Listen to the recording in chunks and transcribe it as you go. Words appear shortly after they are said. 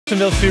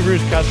Wilsonville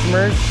Subaru's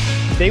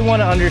customers, they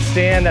want to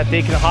understand that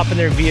they can hop in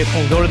their vehicle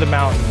and go to the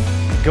mountain,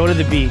 go to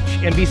the beach,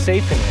 and be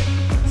safe in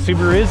it.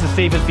 Subaru is the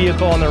safest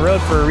vehicle on the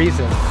road for a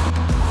reason.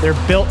 They're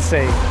built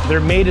safe. They're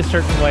made a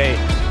certain way.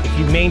 If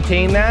you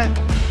maintain that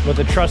with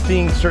a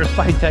trusting,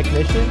 certified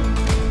technician,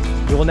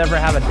 you will never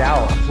have a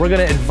doubt. We're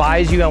going to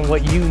advise you on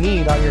what you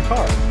need on your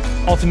car.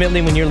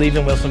 Ultimately, when you're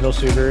leaving Wilsonville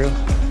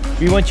Subaru,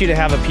 we want you to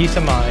have a peace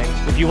of mind.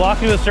 If you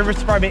walk into a service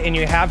department and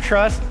you have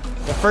trust,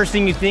 the first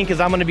thing you think is,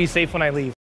 I'm going to be safe when I leave.